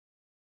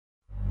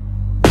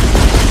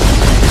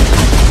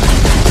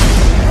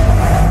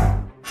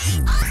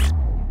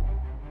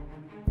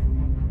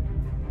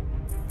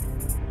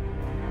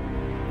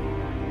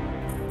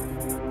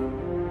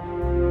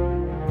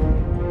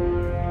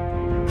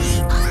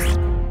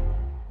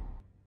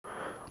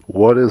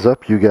What is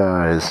up, you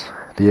guys?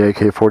 The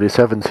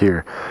AK-47's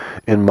here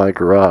in my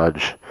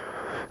garage,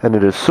 and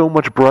it is so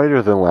much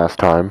brighter than last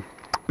time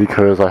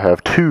because I have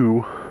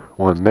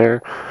one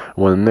there,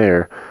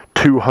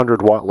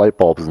 200-watt light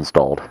bulbs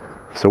installed.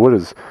 So it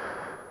is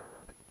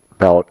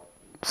about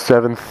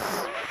 7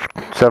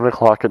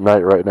 o'clock at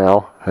night right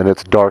now, and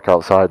it's dark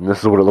outside, and this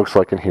is what it looks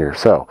like in here.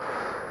 So,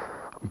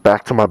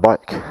 back to my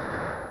bike.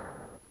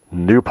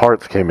 New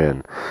parts came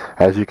in.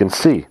 As you can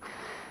see,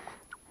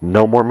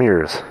 no more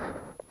mirrors.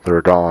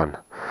 They're gone.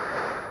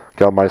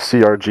 Got my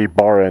CRG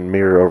bar end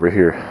mirror over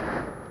here.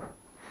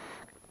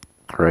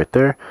 Right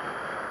there.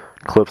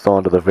 Clips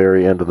onto the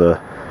very end of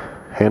the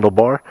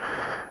handlebar.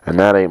 And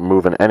that ain't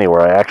moving anywhere.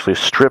 I actually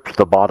stripped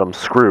the bottom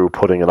screw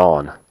putting it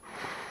on.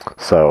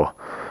 So,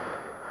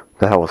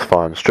 that was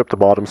fun. Stripped the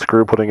bottom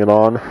screw putting it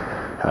on.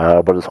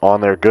 But it's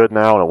on there good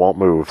now and it won't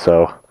move.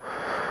 So,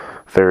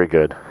 very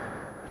good.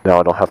 Now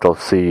I don't have to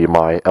see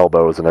my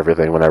elbows and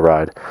everything when I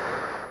ride.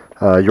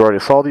 You already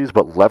saw these,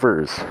 but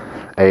levers.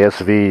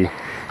 ASV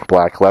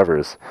black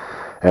levers.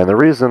 And the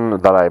reason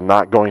that I'm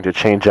not going to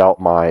change out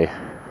my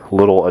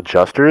little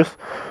adjusters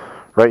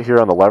right here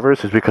on the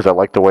levers is because I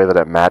like the way that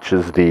it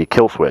matches the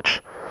kill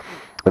switch.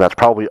 And that's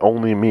probably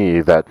only me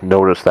that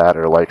noticed that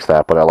or likes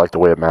that, but I like the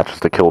way it matches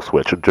the kill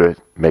switch.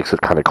 It makes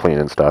it kind of clean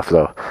and stuff.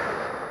 So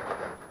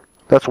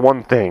that's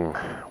one thing.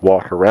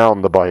 Walk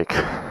around the bike.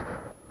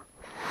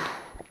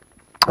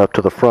 Up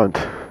to the front.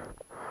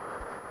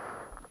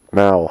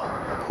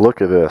 Now,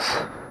 look at this.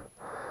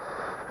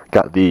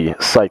 Got the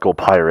Cycle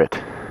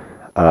Pirate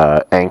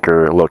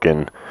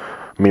anchor-looking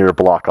mirror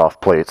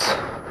block-off plates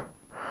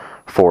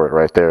for it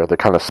right there. They're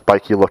kind of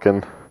spiky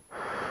looking,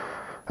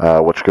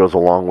 which goes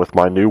along with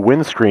my new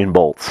windscreen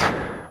bolts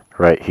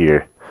right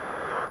here.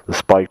 The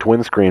spiked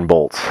windscreen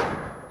bolts,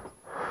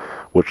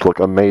 which look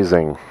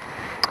amazing.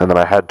 And then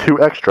I had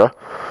two extra.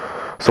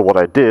 So what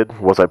I did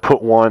was I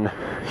put one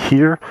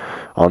here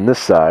on this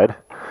side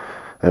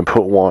and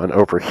put one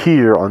over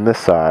here on this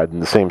side in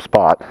the same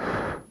spot.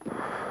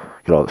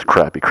 Get all this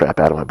crappy crap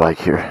out of my bike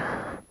here.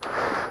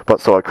 But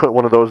so I put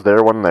one of those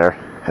there, one there.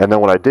 And then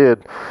what I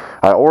did,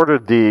 I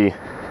ordered the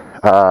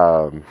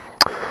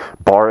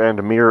bar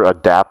end mirror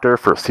adapter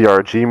for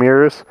CRG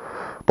mirrors,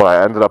 but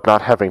I ended up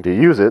not having to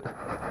use it.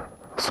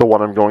 So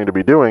what I'm going to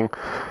be doing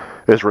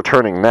is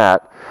returning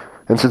that.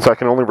 And since I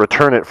can only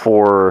return it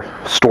for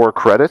store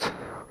credit,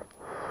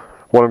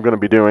 what I'm going to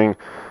be doing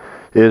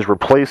is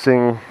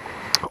replacing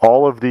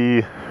all of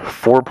the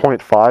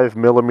 4.5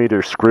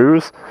 millimeter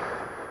screws,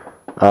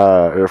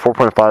 or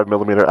 4.5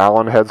 millimeter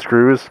Allen head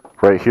screws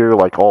right here,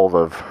 like all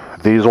of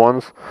these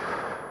ones.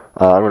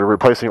 I'm going to be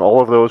replacing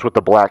all of those with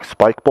the black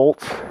spike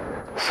bolts.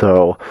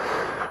 So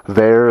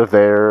there,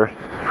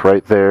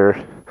 right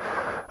there.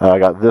 I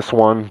got this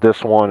one,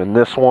 and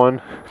this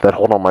one that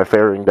hold on my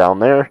fairing down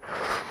there.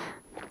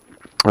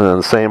 And then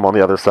the same on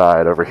the other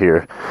side over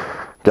here.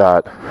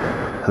 Got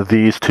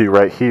these two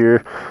right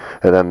here,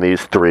 and then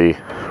these three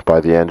by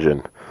the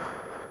engine.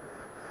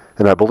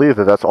 And I believe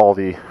that that's all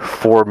the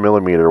 4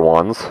 millimeter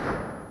ones.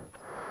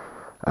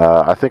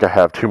 I think I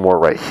have two more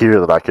right here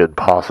that I could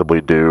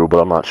possibly do,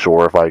 but I'm not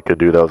sure if I could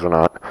do those or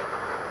not.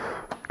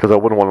 Because I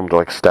wouldn't want them to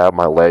like stab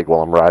my leg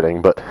while I'm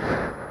riding, but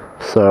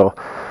so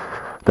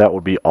that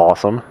would be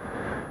awesome.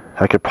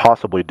 I could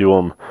possibly do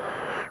them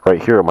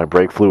right here at my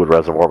brake fluid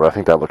reservoir, but I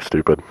think that looks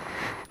stupid.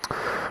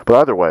 But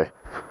either way,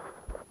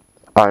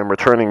 I'm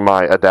returning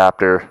my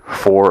adapter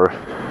for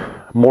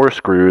more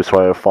screws,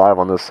 so I have 5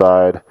 on this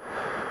side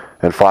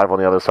and 5 on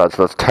the other side,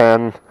 so that's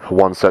 10.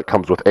 One set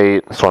comes with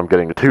 8, so I'm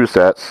getting 2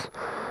 sets,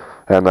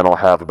 and then I'll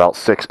have about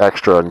 6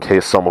 extra in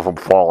case some of them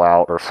fall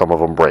out or some of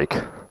them break.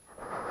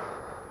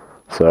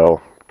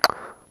 So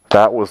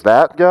that was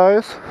that,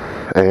 guys,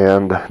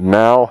 and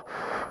now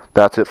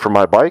that's it for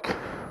my bike.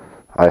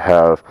 I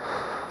have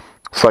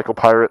Cycle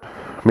Pirate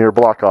mirror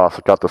block off.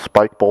 I've got the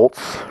spike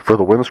bolts for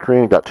the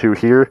windscreen, got 2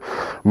 here,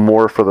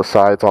 more for the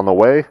sides on the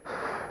way,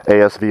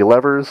 ASV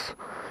levers,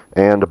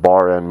 and a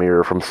bar end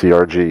mirror from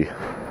CRG.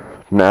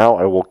 Now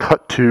I will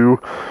cut to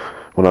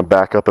when I'm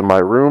back up in my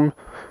room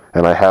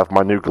and I have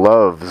my new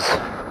gloves.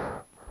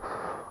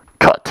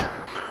 Cut.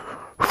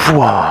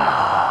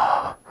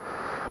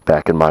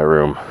 Back in my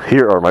room.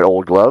 Here are my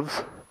old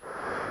gloves.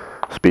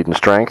 Speed and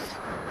strength.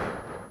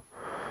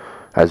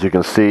 As you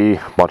can see,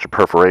 a bunch of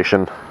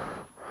perforation.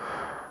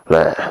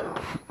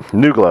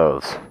 New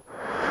gloves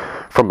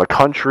from the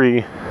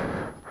country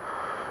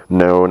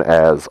known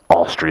as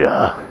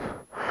Austria.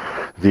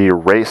 The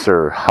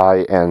Racer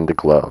high-end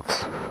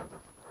gloves.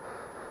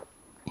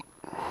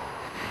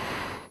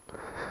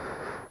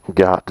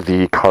 Got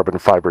the carbon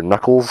fiber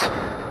knuckles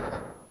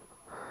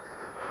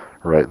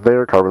right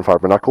there, carbon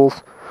fiber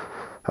knuckles.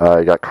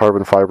 I got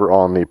carbon fiber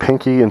on the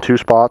pinky in 2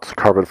 spots,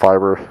 carbon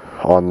fiber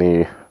on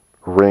the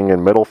ring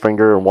and middle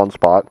finger in 1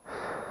 spot.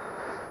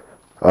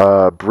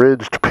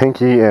 Bridged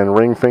pinky and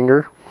ring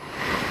finger.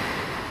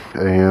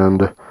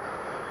 And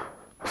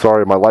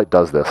sorry, my light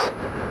does this.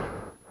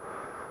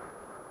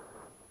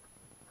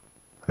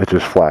 It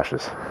just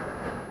flashes.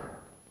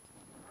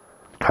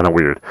 Kind of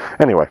weird.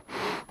 Anyway,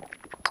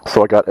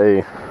 so I got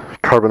a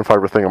carbon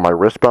fiber thing on my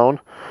wrist bone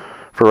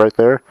for right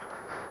there.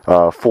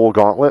 Full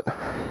gauntlet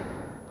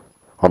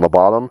on the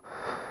bottom.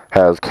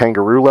 Has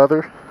kangaroo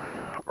leather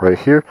right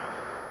here.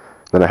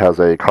 Then it has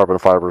a carbon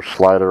fiber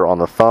slider on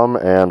the thumb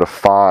and a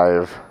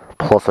 5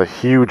 plus a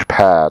huge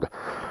pad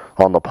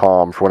on the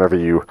palm for whenever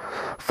you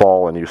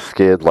fall and you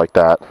skid like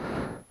that.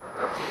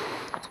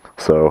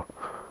 So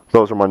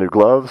those are my new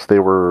gloves. They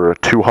were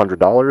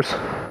 $200,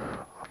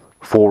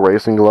 full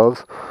racing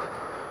gloves.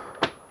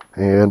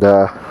 And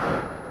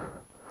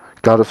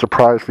got a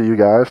surprise for you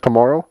guys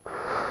tomorrow.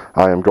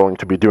 I am going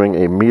to be doing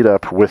a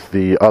meetup with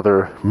the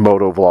other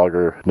moto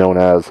vlogger known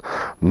as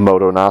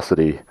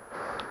Motonocity.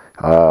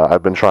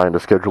 I've been trying to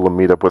schedule a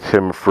meetup with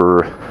him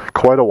for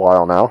quite a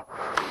while now,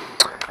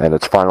 and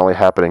it's finally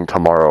happening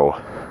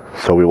tomorrow.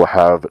 So we will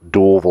have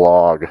dual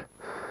vlog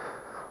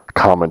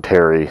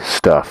commentary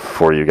stuff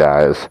for you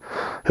guys.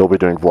 He'll be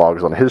doing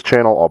vlogs on his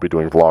channel, I'll be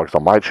doing vlogs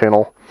on my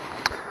channel,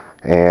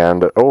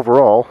 and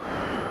overall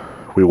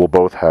we will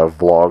both have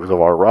vlogs of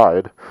our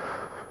ride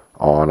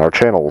on our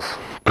channels.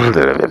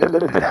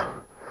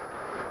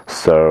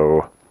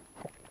 So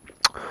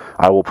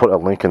I will put a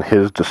link in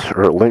his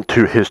link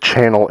to his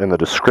channel in the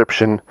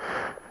description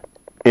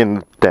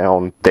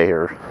down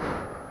there,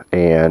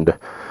 and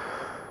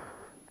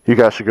you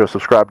guys should go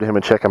subscribe to him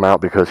and check him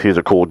out because he's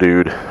a cool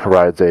dude.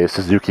 Rides a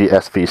Suzuki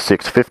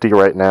SV650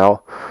 right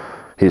now.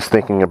 He's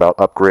thinking about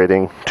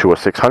upgrading to a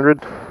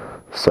 600,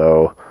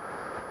 so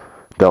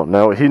don't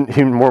know. He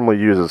normally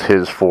uses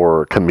his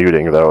for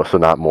commuting though, so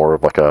not more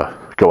of like a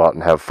go out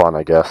and have fun,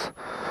 I guess.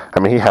 I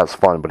mean, he has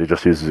fun, but he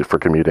just uses it for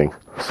commuting.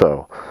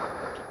 So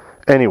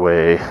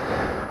anyway,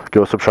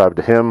 go subscribe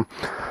to him.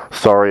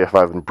 Sorry if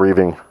I've been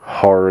breathing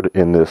hard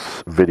in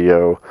this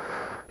video.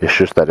 It's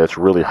just that it's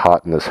really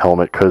hot in this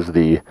helmet because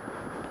the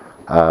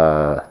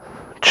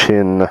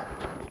chin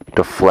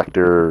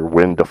deflector,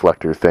 wind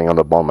deflector thing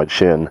on my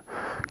chin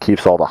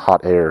keeps all the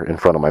hot air in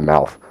front of my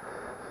mouth.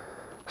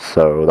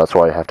 So that's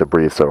why I have to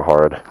breathe so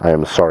hard. I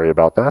am sorry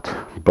about that,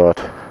 but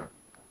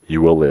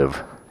you will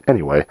live.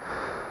 Anyway,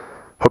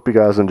 hope you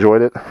guys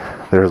enjoyed it.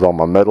 There's all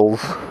my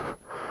medals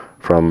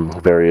from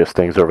various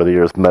things over the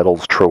years.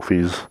 Medals,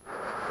 trophies,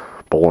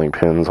 bowling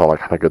pins, all that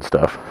kind of good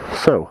stuff.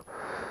 So,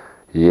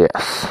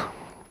 yes.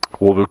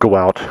 We'll go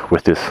out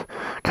with this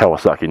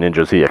Kawasaki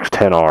Ninja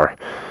ZX-10R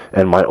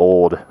and my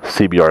old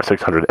CBR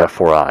 600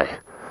 F4i.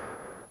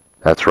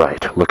 That's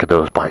right. Look at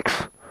those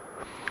bikes.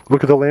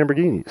 Look at the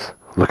Lamborghinis.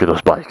 Look at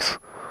those bikes.